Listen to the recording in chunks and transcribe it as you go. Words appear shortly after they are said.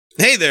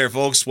Hey there,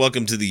 folks.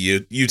 Welcome to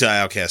the Utah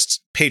Outcasts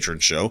patron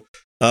show,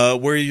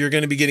 where you're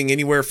going to be getting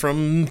anywhere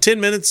from 10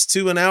 minutes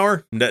to an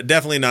hour.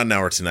 Definitely not an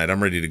hour tonight.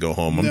 I'm ready to go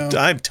home.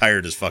 I'm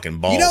tired as fucking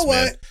balls, man. You know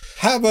what?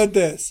 How about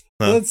this?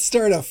 Let's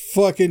start a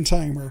fucking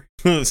timer.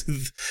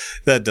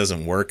 That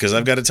doesn't work because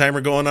I've got a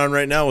timer going on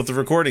right now with the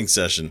recording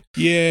session.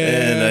 Yeah.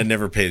 And I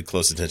never paid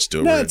close attention to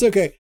it. No, it's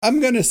okay. I'm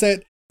going to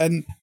set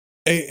an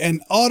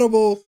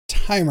audible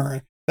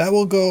timer that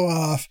will go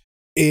off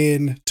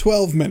in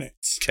 12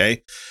 minutes.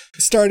 Okay.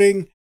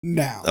 Starting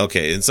now.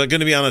 Okay. It's not going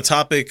to be on a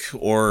topic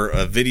or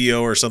a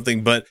video or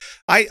something, but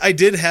I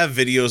did have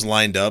videos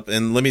lined up,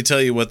 and let me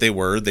tell you what they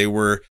were. They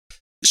were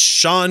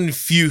Sean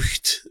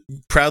Fucht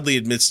proudly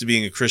admits to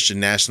being a Christian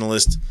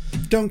nationalist.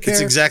 Don't care.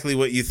 It's exactly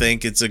what you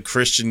think. It's a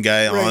Christian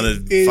guy on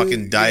a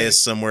fucking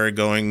dais somewhere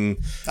going,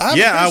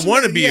 I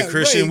want to be a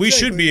Christian. We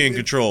should be in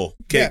control.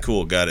 Okay,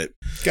 cool. Got it.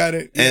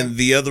 And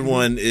the other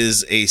one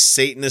is a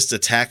Satanist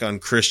attack on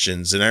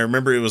Christians. And I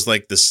remember it was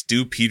like the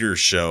Stu Peters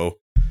show.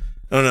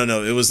 Oh,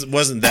 no. It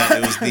wasn't that.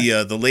 It was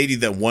the lady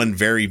that won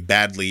very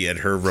badly at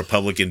her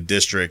Republican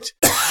district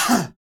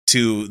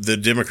to the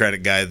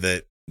Democratic guy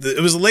that.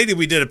 It was a lady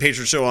we did a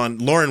patron show on,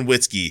 Lauren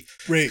Witzke,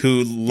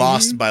 who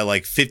lost by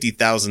like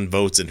 50,000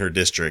 votes in her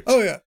district.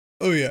 Oh, yeah.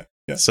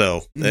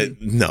 So,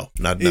 no,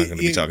 not going to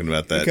be talking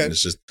about that. Okay.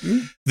 It's just,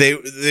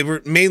 they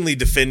were mainly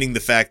defending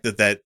the fact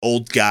that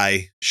old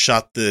guy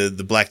shot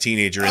the black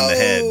teenager in the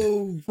head.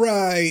 Oh,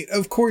 right.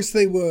 Of course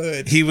they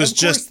would. He was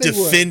just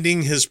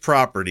defending his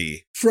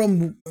property.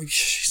 From,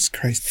 Jesus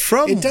Christ.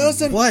 It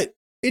doesn't. What?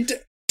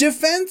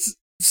 Defense.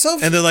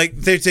 And they're like,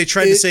 they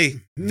tried to say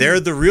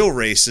they're the real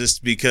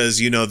racist because,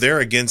 they're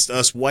against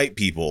us white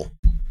people.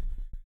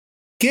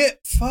 Get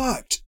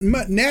fucked.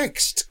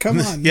 Next. Come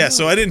on. Yeah,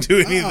 so I didn't do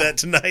any of that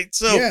tonight.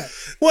 So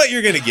what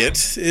you're going to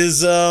get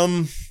is, I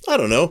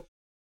don't know.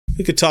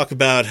 We could talk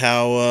about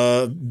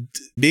how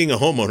being a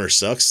homeowner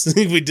sucks. I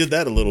think we did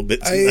that a little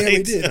bit tonight. Yeah,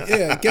 we did.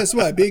 Yeah, guess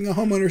what? Being a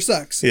homeowner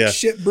sucks. Yeah.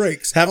 Shit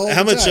breaks.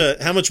 How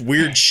much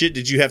weird shit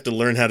did you have to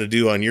learn how to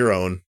do on your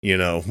own,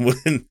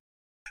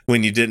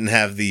 when you didn't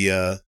have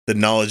the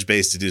knowledge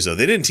base to do so?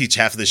 They didn't teach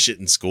half of this shit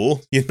in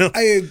school,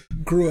 I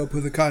grew up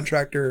with a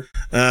contractor.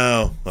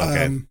 Oh,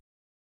 okay.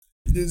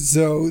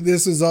 So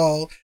this was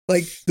all,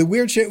 like, the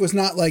weird shit was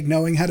not, like,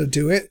 knowing how to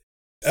do it.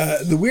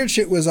 The weird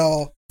shit was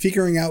all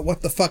figuring out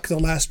what the fuck the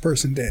last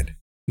person did.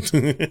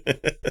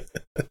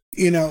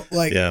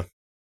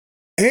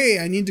 Hey,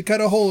 I need to cut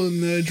a hole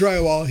in the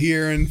drywall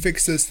here and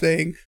fix this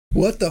thing.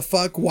 What the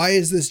fuck? Why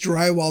is this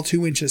drywall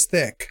 2 inches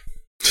thick?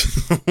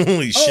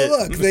 Holy shit. Oh,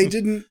 look, they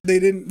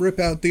didn't rip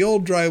out the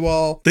old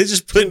drywall. They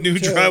just put new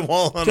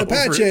drywall on to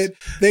patch it.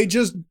 They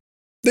just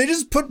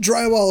put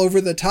drywall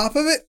over the top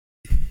of it.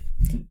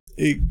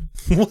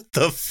 What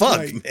the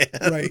fuck,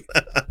 man?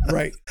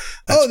 Right.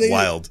 That's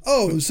wild.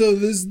 So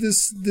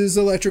this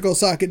electrical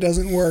socket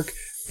doesn't work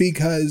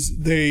because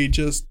they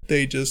just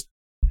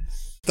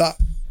thought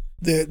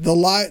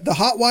the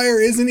hot wire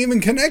isn't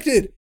even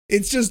connected.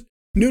 It's just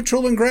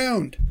neutral and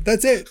ground.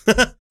 That's it.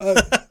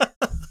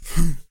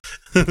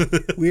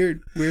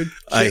 Weird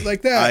shit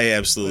like that. I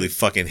absolutely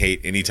fucking hate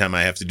anytime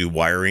I have to do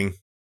wiring.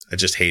 I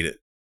just hate it.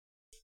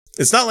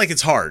 It's not like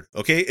it's hard,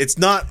 okay? It's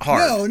not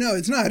hard. No,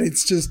 it's not.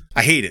 It's just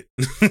I hate it.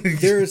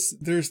 there's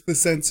the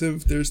sense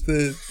of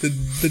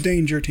the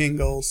danger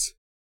tingles.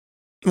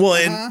 Well,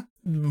 and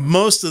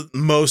most of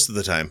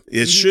the time,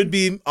 it should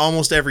be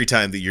almost every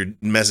time that you're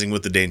messing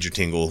with the danger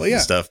tingle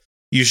and stuff.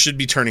 You should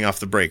be turning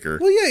off the breaker.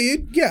 Well,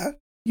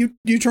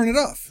 you turn it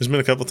off. There's been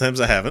a couple times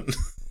I haven't.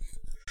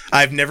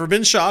 I've never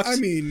been shocked. I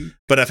mean,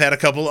 but I've had a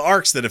couple of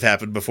arcs that have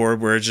happened before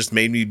where it just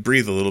made me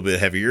breathe a little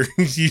bit heavier.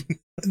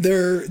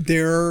 There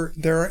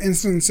are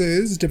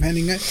instances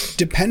depending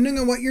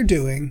on what you're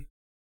doing.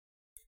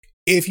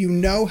 If you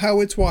know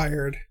how it's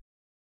wired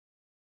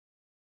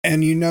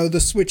and the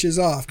switch is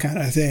off kind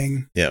of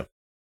thing. Yeah.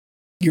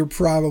 You're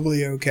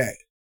probably okay.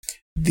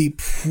 The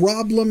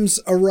problems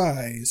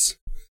arise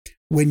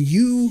when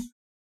you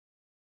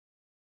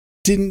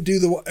didn't do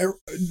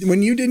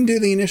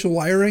the initial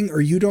wiring,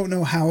 or you don't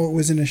know how it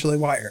was initially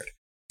wired.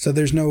 So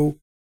there's no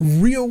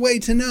real way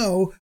to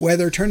know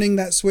whether turning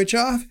that switch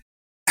off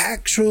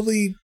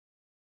actually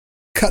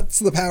cuts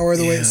the power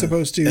the way it's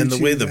supposed to. And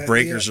the way the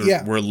breakers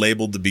were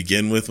labeled to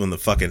begin with when the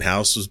fucking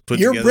house was put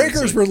together. Your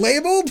breakers were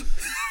labeled?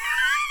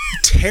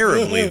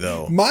 Terribly,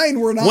 though. Mine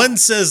were not. One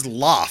says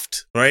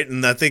loft, right?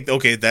 And I think,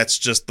 okay, that's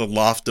just the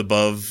loft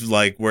above,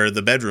 like, where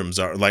the bedrooms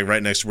are, like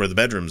right next to where the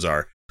bedrooms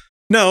are.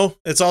 No,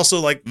 it's also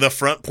like the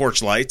front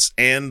porch lights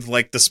and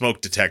like the smoke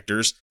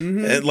detectors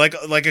and like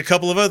a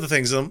couple of other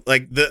things.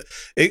 Like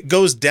it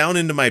goes down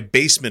into my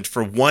basement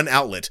for one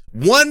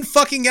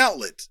fucking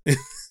outlet.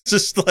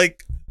 Just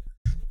like,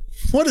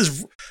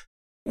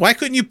 why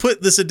couldn't you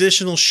put this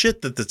additional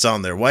shit that's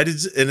on there? I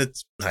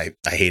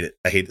hate it.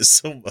 I hate it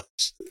so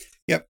much.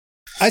 Yep.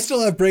 I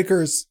still have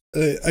breakers.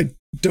 I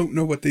don't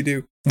know what they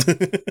do.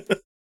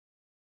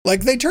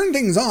 Like, they turn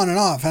things on and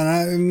off, and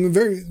I'm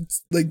very,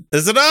 like...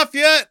 Is it off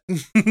yet?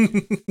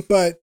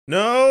 But...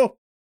 No.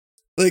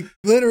 Like,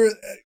 literally,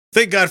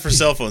 Thank God for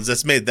cell phones.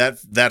 That's made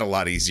that a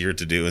lot easier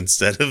to do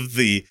instead of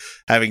the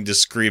having to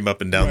scream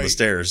up and down the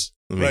stairs.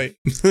 Right.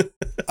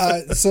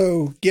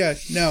 So yeah,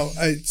 no,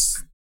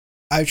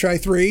 I try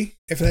 3.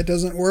 If that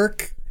doesn't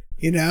work,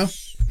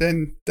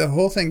 then the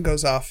whole thing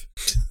goes off.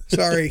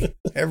 Sorry,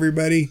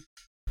 everybody.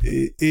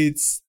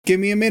 It's give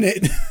me a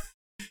minute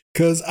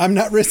because I'm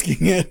not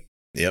risking it.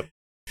 Yep.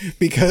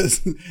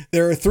 Because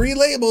there are 3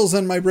 labels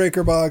on my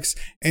breaker box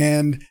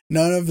and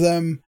none of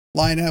them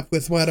line up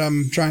with what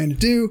I'm trying to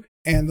do.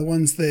 And the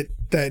ones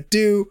that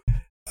do,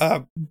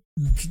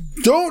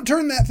 don't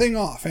turn that thing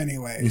off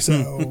anyway.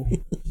 So,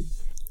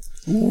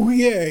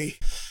 yay.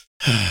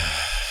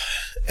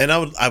 And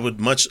I would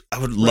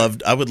love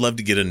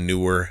to get a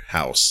newer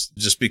house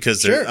just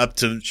because they're up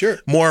to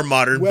more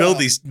modern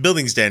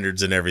building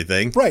standards and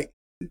everything. Right.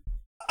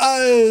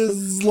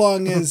 As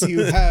long as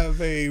you have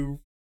a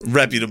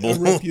reputable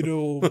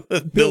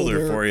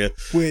builder for you,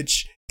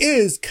 which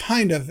is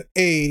kind of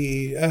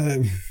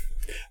a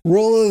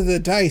roll of the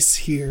dice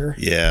here.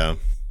 Yeah.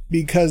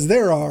 Because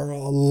there are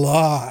a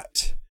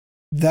lot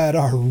that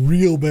are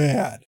real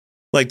bad.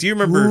 Like, do you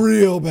remember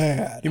real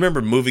bad? You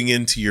remember moving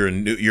into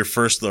your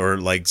first or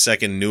like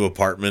second new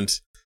apartment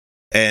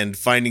and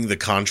finding the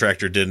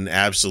contractor did an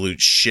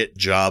absolute shit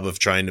job of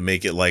trying to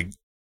make it like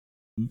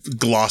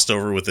glossed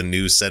over with a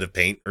new set of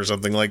paint or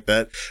something like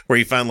that, where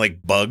you found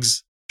like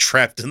bugs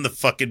trapped in the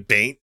fucking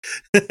paint.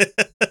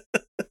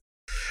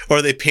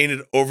 Or they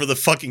painted over the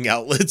fucking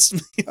outlets.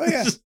 Oh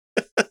yeah.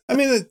 I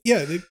mean,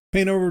 they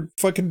paint over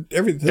fucking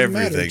everything. It doesn't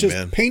matter.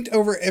 Just paint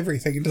over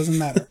everything. It doesn't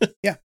matter.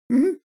 Yeah.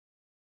 Mm-hmm.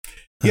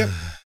 Yep.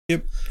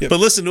 But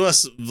listen to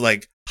us,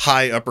 like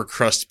high upper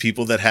crust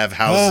people that have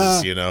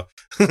houses,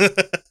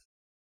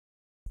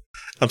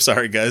 I'm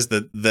sorry, guys,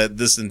 that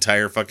this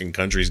entire fucking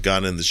country's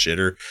gone in the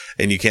shitter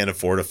and you can't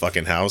afford a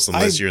fucking house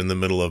unless you're in the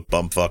middle of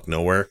bumfuck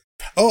nowhere.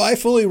 Oh, I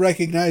fully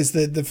recognize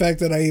that the fact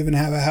that I even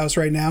have a house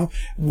right now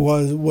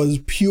was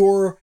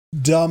pure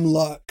dumb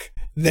luck.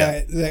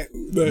 That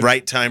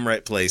right time,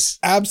 right place.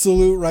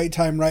 Absolute right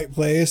time, right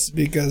place.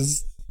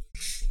 Because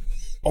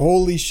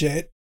holy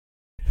shit,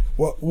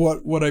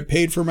 what I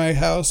paid for my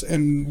house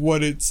and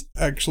what it's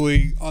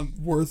actually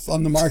worth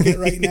on the market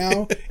right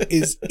now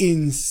is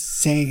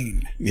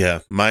insane. Yeah,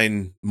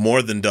 mine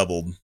more than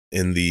doubled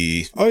in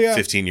the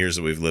 15 years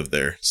that we've lived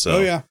there.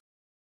 So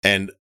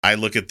and I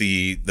look at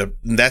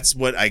that's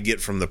what I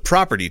get from the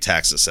property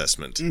tax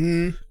assessment,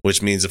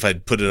 which means if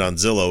I'd put it on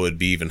Zillow, it'd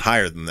be even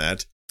higher than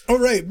that. Oh,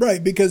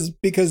 right. Because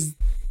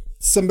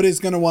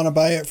somebody's going to want to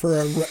buy it for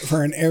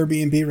an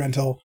Airbnb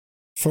rental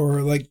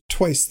for like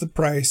twice the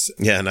price.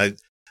 Yeah, and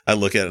I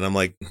look at it and I'm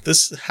like,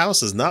 this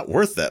house is not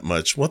worth that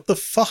much. What the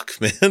fuck,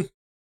 man?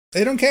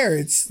 They don't care.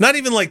 It's not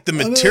even like the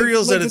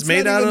materials that it's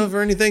made out of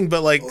or anything,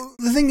 but like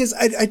the thing is,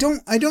 I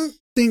don't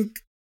think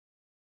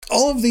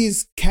all of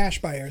these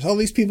cash buyers, all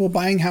these people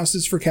buying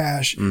houses for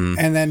cash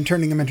and then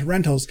turning them into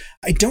rentals,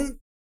 I don't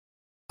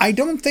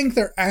think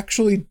they're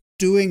actually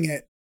doing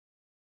it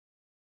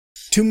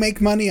to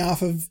make money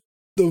off of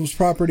those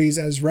properties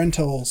as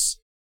rentals.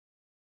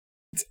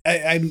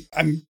 I'm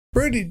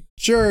pretty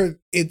sure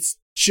it's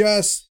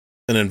just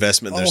an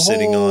investment they're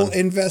sitting on.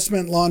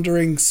 Investment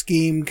laundering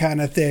scheme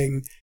kind of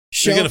thing.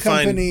 We're gonna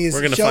find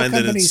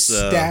that it's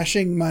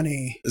stashing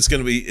money. It's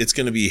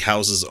gonna be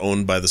houses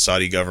owned by the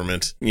Saudi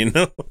government,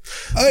 Oh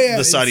yeah,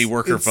 the Saudi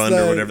worker fund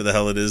or whatever the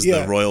hell it is,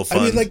 the royal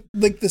fund. I mean,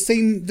 like the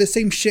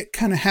same shit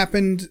kind of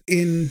happened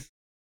in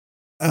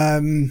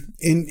Britain,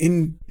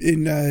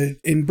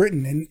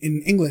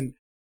 in England,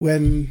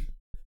 when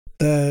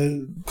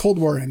the Cold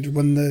War ended,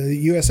 when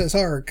the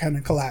USSR kind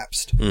of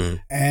collapsed,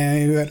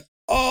 and you had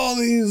all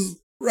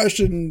these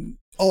Russian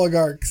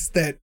oligarchs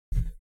that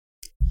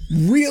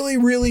really,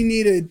 really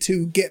needed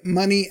to get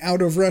money out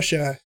of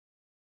Russia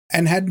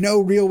and had no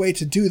real way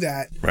to do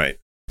that. Right.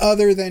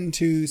 Other than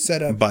to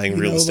set up buying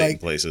real estate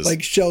places.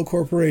 Like shell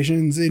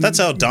corporations. That's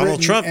how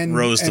Donald Trump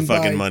rose to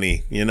fucking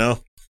money,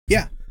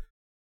 Yeah.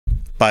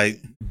 By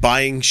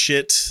buying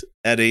shit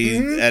at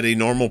a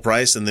normal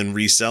price and then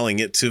reselling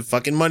it to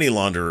fucking money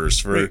launderers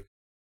for. Right.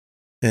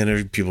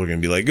 And people are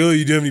going to be like, oh,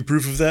 you do have any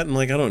proof of that? And I'm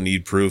like, I don't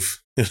need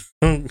proof.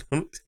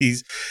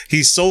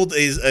 He sold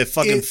a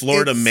fucking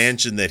Florida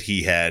mansion that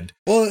he had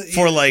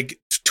for like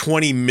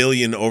 $20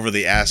 million over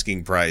the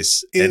asking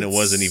price, and it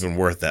wasn't even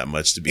worth that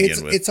much to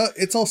begin with.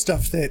 It's all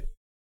stuff that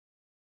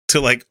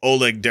to like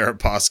Oleg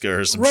Deripaska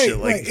or some shit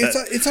like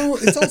that. It's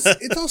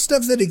all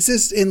stuff that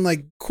exists in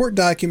like court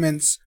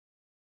documents,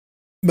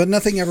 but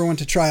nothing ever went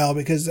to trial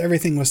because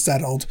everything was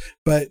settled.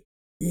 But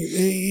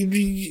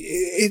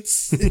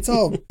it's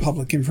all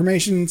public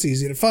information. It's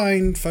easy to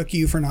find. Fuck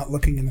you for not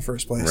looking in the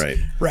first place.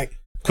 Right.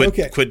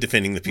 Quit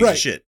defending the piece of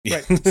shit.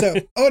 Right. So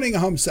owning a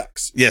home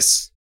sucks.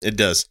 Yes, it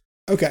does.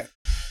 Okay.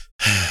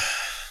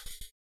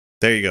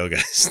 There you go,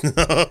 guys.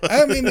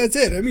 I mean, that's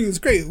it. I mean, it's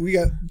great. We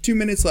got 2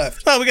 minutes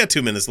left. Oh, we got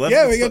 2 minutes left.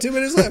 Yeah, we got 2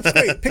 minutes left.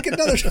 Great. Pick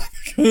another topic.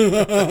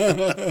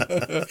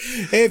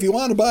 Hey, if you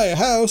want to buy a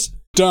house,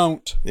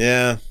 don't.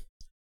 Yeah.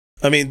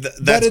 I mean,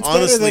 that's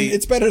honestly...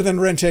 it's better than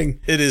renting.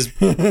 It is.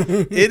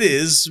 It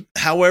is.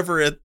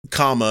 However, at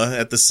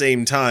the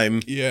same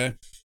time... Yeah.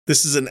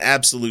 This is an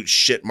absolute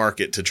shit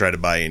market to try to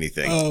buy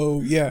anything.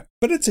 Oh, yeah.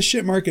 But it's a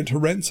shit market to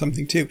rent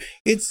something, too.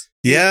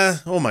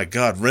 Oh, my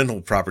God.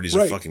 Rental properties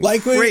are fucking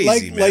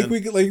crazy, man. Like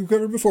we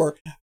covered before.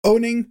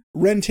 Owning,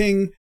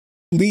 renting,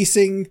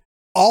 leasing,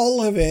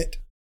 all of it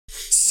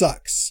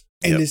sucks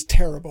and is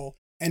terrible.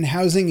 And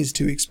housing is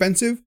too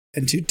expensive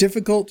and too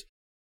difficult.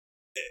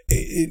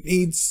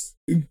 It's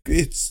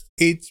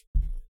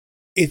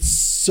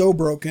so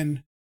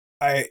broken.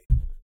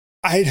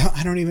 I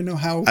don't even know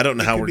how. I don't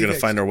know how we're going to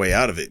find our way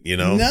out of it, you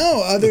know?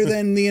 No, other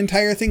than the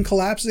entire thing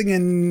collapsing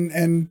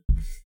and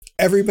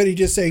everybody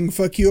just saying,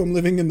 fuck you, I'm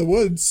living in the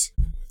woods.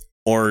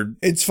 Or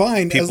it's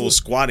fine. People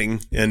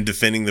squatting and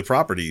defending the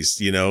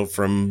properties, you know,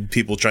 from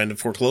people trying to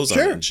foreclose on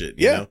it and shit,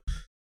 you know?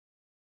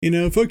 You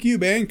know, fuck you,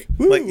 bank.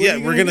 Woo,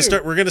 we're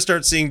gonna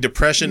start seeing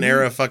Depression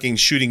era fucking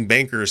shooting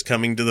bankers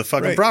coming to the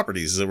fucking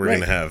properties that we're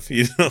gonna have.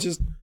 You know, just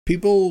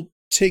people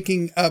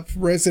taking up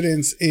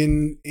residence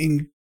in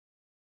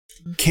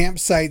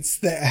campsites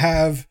that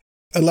have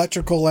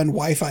electrical and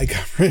Wi-Fi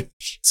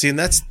coverage. See, and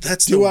that's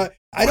the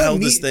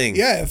wildest thing.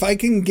 Yeah, if I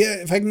can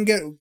get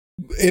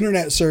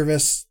internet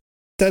service,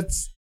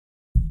 that's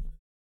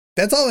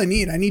all I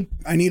need. I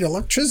need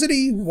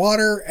electricity,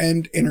 water,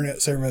 and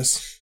internet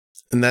service.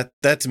 And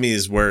that to me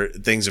is where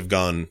things have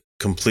gone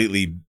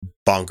completely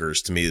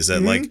bonkers to me, is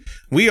that like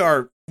we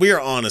are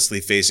honestly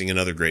facing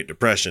another Great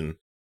Depression,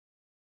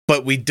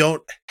 but we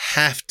don't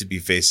have to be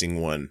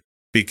facing one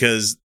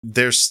because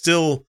there's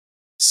still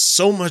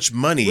so much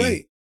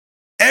money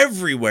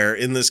everywhere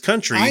in this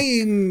country. I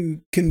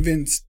am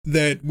convinced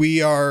that we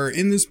are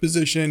in this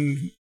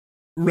position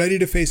ready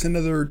to face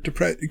another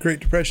Great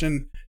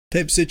Depression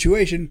type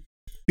situation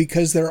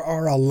because there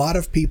are a lot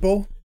of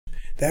people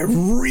that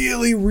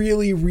really,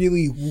 really,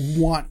 really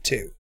want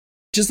to.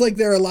 Just like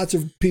there are lots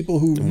of people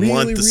who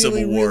really,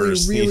 really,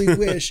 really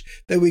wish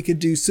that we could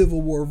do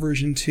Civil War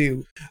version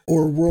 2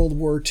 or World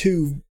War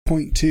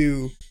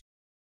 2.2.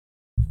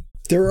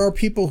 There are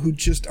people who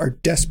just are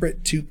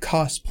desperate to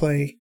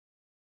cosplay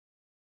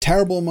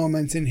terrible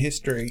moments in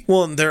history.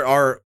 Well, there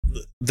are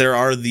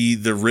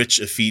the rich,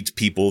 effete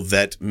people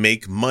that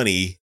make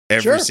money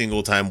every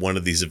single time one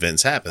of these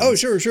events happens. Oh,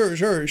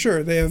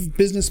 sure. They have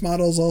business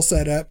models all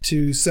set up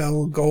to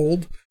sell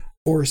gold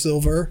or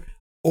silver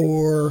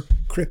or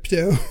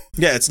crypto.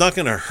 Yeah, it's not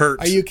going to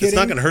hurt. Are you kidding? It's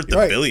not going to hurt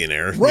the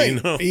billionaire. Right.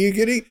 You know? Are you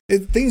kidding?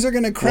 Things are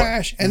going to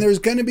crash, and there's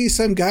going to be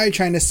some guy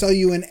trying to sell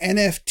you an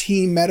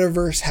NFT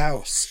metaverse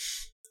house.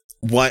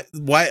 Why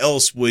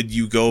else would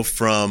you go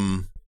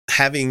from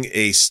having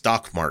a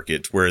stock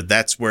market where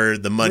that's where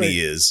the money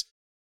is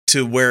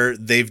to where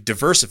they've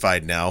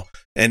diversified now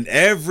and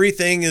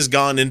everything has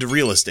gone into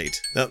real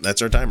estate? No,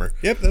 that's our timer.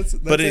 Yep, that's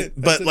it.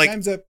 But like,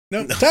 time's up.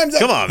 No, time's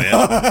up. Come on,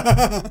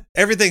 man.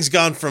 Everything's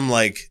gone from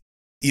like,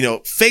 you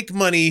know, fake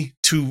money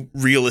to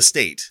real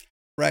estate.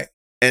 Right.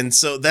 And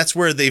so that's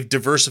where they've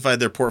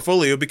diversified their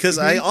portfolio because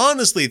I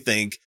honestly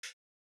think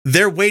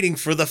they're waiting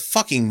for the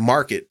fucking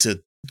market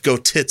to go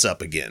tits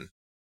up again.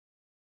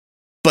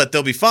 But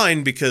they'll be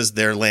fine because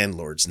they're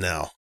landlords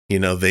now. You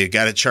know, they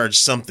got to charge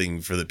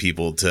something for the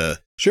people to...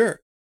 Sure.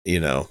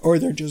 You know. Or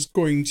they're just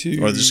going to...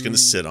 Or they're just going to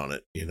sit on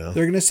it, you know.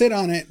 They're going to sit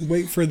on it and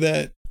wait for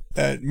that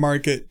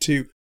market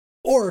to...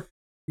 Or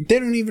they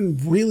don't even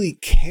really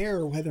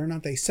care whether or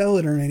not they sell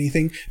it or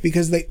anything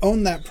because they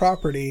own that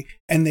property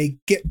and they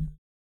get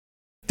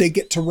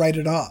to write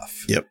it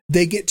off. Yep.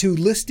 They get to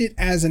list it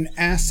as an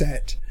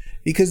asset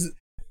because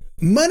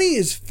money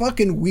is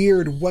fucking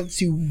weird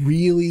once you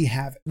really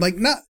have it. Like,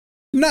 not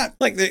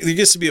like there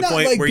gets to be a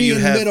point like where you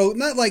have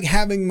not like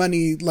having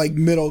money, like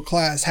middle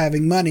class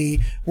having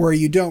money where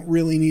you don't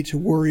really need to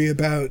worry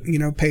about, you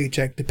know,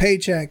 paycheck to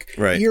paycheck.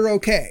 Right. You're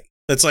okay.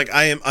 It's like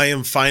I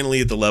am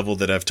finally at the level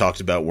that I've talked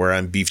about where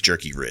I'm beef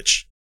jerky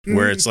rich,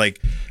 where it's like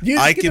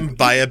I can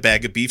buy a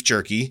bag of beef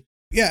jerky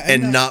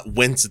and not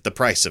wince at the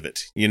price of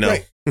it, you know?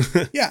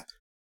 Right. Yeah.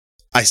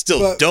 I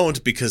still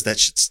don't because that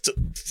shit's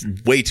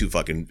way too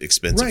fucking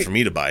expensive for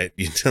me to buy it,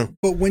 you know?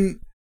 But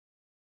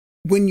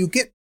when you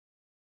get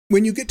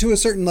to a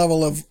certain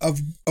level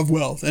of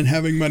wealth and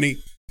having money,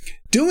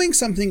 doing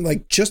something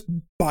like just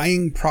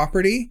buying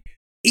property,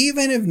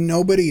 even if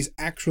nobody's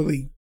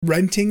actually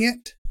renting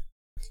it,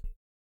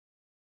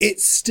 it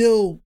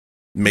still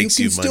makes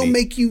you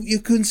money.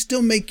 You can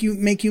still make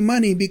you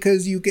money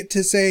because you get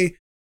to say,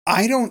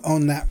 I don't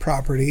own that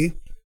property.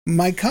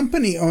 My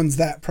company owns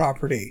that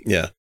property.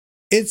 Yeah.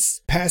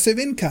 It's passive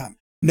income.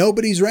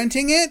 Nobody's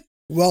renting it.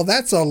 Well,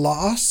 that's a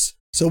loss.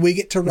 So we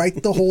get to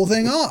write the whole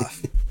thing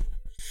off.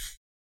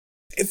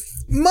 If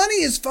money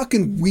is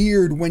fucking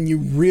weird when you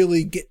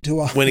really get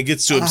to when it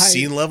gets to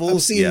obscene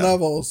levels.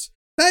 Levels.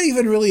 Not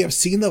even really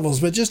obscene levels,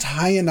 but just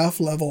high enough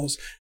levels.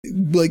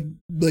 Like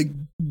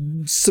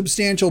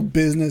substantial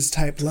business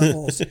type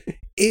levels.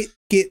 It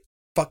gets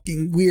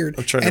fucking weird.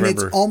 I'm trying to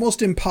remember. And it's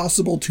almost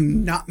impossible to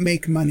not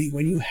make money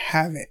when you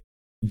have it.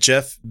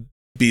 Jeff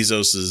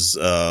Bezos's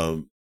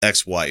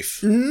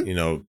ex-wife, you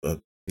know,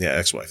 Yeah,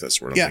 ex-wife. That's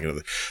the word I'm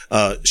thinking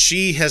of.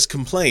 She has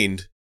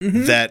complained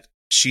that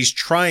she's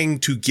trying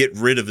to get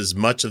rid of as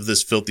much of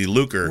this filthy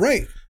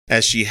lucre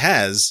as she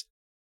has.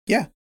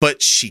 Yeah.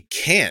 But she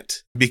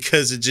can't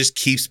because it just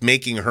keeps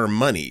making her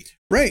money.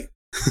 Right.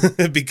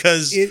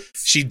 Because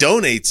she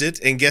donates it,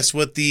 and guess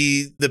what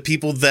the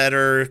people that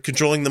are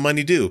controlling the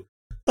money do?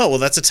 Oh, well,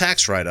 that's a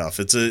tax write-off.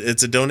 It's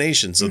a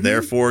donation. So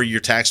therefore your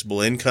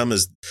taxable income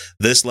is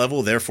this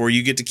level. Therefore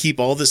you get to keep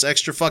all this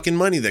extra fucking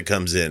money that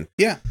comes in.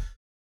 Yeah.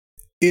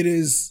 It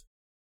is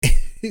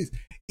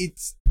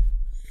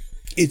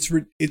it's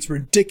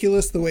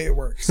ridiculous the way it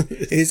works.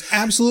 It is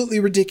absolutely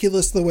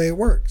ridiculous the way it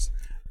works.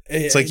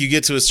 It's like you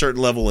get to a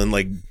certain level and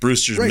like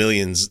Brewster's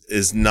Millions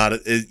is not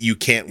you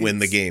can't win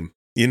the game,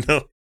 you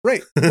know?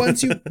 Right.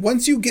 Once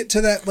you get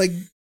to that, like,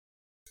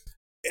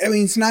 I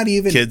mean, it's not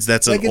even kids.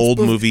 That's an old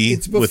movie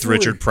with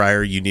Richard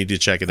Pryor. You need to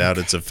check it out.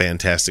 It's a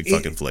fantastic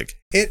fucking flick.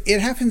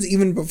 It happens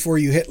even before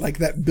you hit like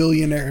that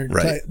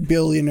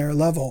billionaire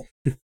level.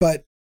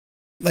 But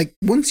like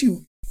once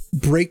you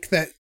break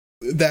that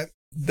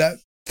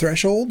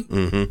threshold,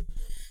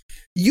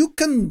 you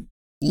can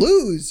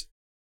lose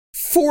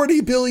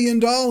 $40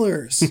 billion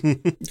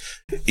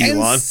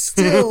and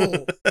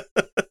still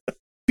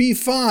be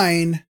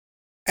fine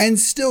and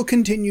still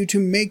continue to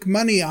make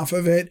money off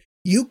of it.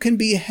 You can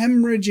be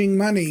hemorrhaging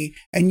money,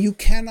 and you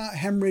cannot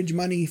hemorrhage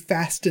money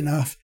fast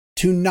enough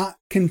to not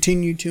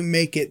continue to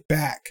make it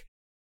back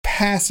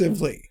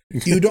passively.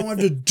 You don't have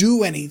to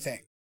do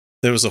anything.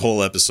 There was a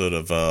whole episode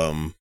of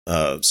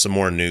Some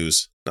More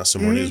News. Not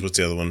Some More News. What's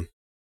the other one?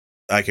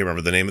 I can't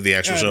remember the name of the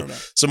actual show.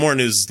 Some More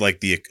News is like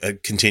the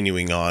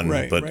continuing on,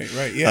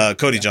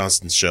 Cody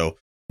Johnston's show,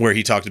 where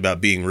he talked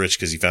about being rich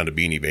because he found a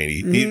Beanie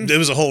Baby. It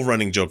was a whole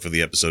running joke for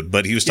the episode,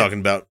 but he was talking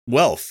about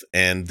wealth,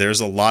 and there's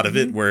a lot of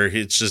it where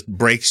it just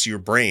breaks your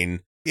brain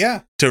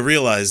to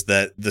realize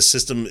that the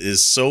system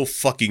is so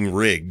fucking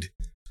rigged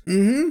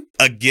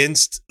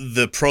against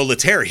the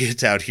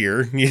proletariat out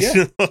here.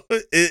 You know?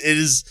 It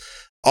is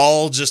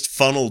all just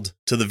funneled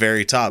to the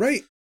very top.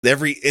 Right.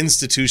 Every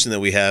institution that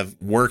we have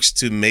works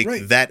to make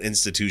that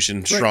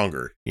institution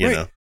stronger.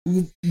 You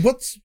know,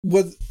 what's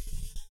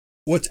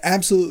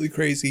absolutely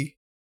crazy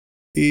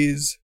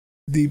is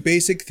the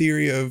basic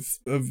theory of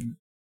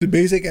the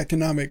basic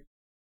economic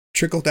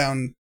trickle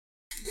down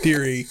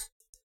theory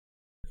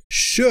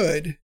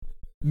should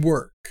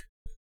work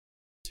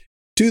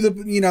to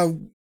the, you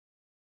know,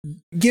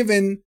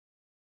 given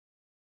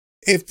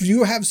if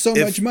you have so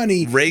much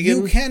money,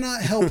 you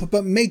cannot help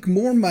but make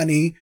more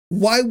money.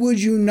 Why would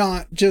you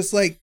not just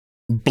like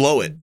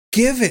blow it,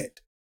 give it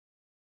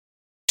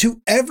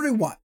to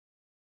everyone?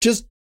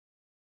 Just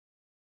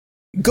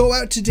go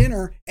out to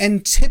dinner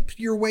and tip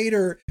your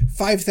waiter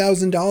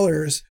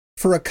 $5,000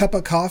 for a cup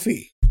of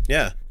coffee.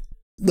 Yeah.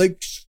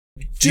 Like,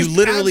 you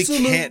literally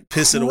can't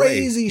piss it away.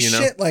 Crazy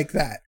shit like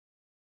that.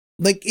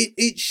 Like,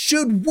 it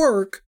should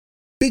work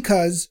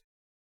because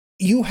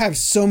you have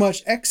so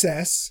much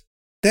excess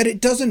that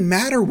it doesn't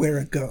matter where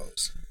it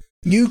goes.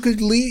 You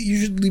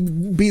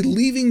should be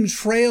leaving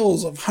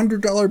trails of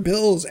 $100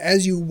 bills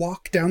as you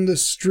walk down the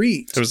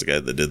street. There was a guy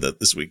that did that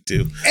this week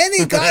too. And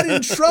he got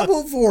in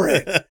trouble for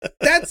it.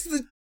 That's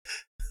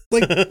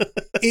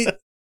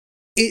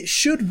it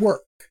should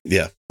work.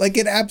 Yeah. Like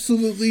it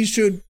absolutely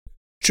should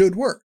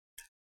work.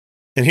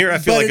 And here I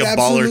feel like a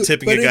baller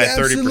tipping a guy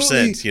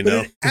 30%, you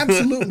know? But it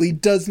absolutely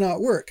does not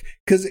work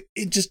because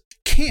it just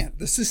can't.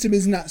 The system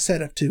is not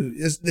set up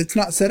it's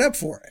not set up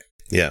for it.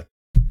 Yeah.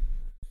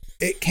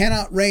 It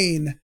cannot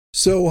rain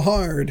so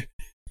hard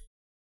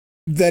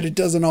that it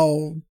doesn't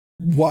all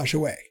wash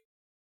away.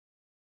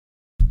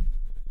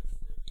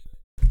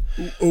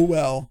 Oh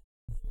well.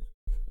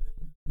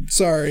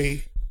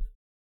 Sorry.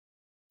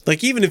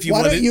 Like even if you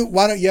why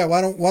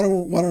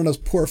don't those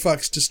poor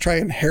fucks just try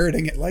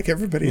inheriting it like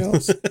everybody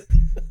else?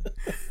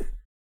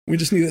 We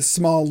just need a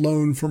small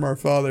loan from our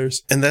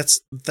fathers. And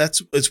that's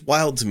it's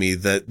wild to me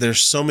that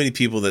there's so many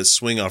people that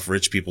swing off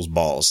rich people's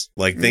balls,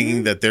 like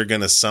thinking that they're going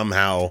to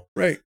somehow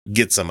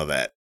get some of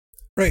that.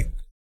 Right.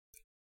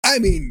 I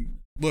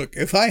mean, look,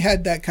 if I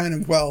had that kind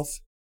of wealth,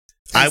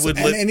 and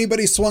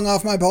anybody swung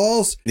off my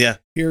balls, what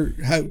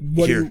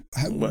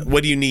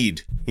do you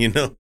need? You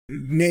know,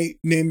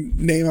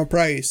 name a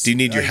price. Do you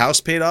need your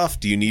house paid off?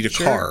 Do you need a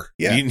car?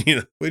 Yeah.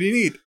 What do you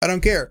need? I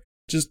don't care.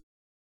 Just.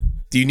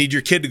 Do you need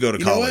your kid to go to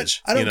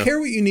college? I don't care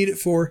what you need it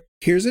for.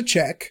 Here's a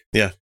check.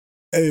 Yeah.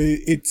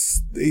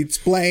 It's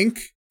blank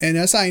and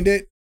I signed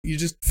it. You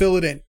just fill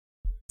it in.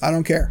 I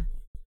don't care.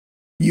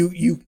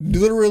 You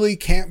literally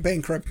can't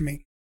bankrupt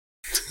me.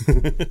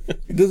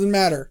 It doesn't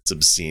matter. It's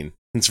obscene.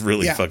 It's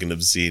really fucking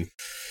obscene.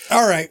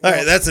 All right. All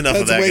right. That's enough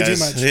of that, way guys.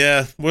 Too much.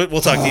 Yeah.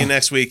 We'll talk to you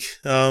next week.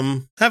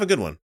 Have a good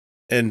one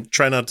and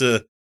try not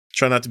to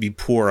be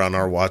poor on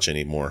our watch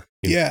anymore.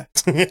 Yeah.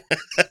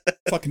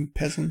 Fucking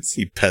peasants.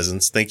 You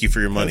peasants. Thank you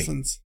for your money.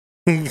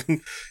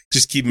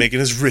 Just keep making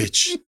us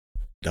rich.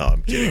 No,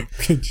 I'm kidding.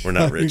 We're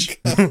not rich.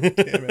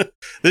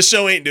 This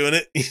show ain't doing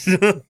it.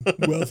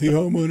 Wealthy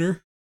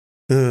homeowner.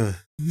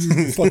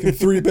 Fucking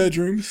 3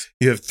 bedrooms.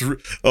 You have 3.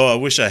 Oh, I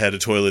wish I had a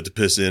toilet to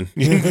piss in.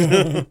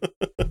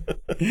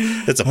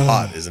 It's a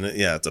pot, isn't it?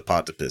 Yeah, it's a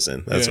pot to piss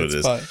in. That's what it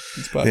is.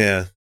 It's pot.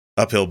 Yeah.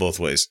 Uphill both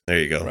ways. There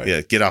you go. Right.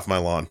 Yeah, get off my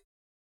lawn.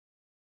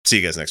 See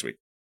you guys next week.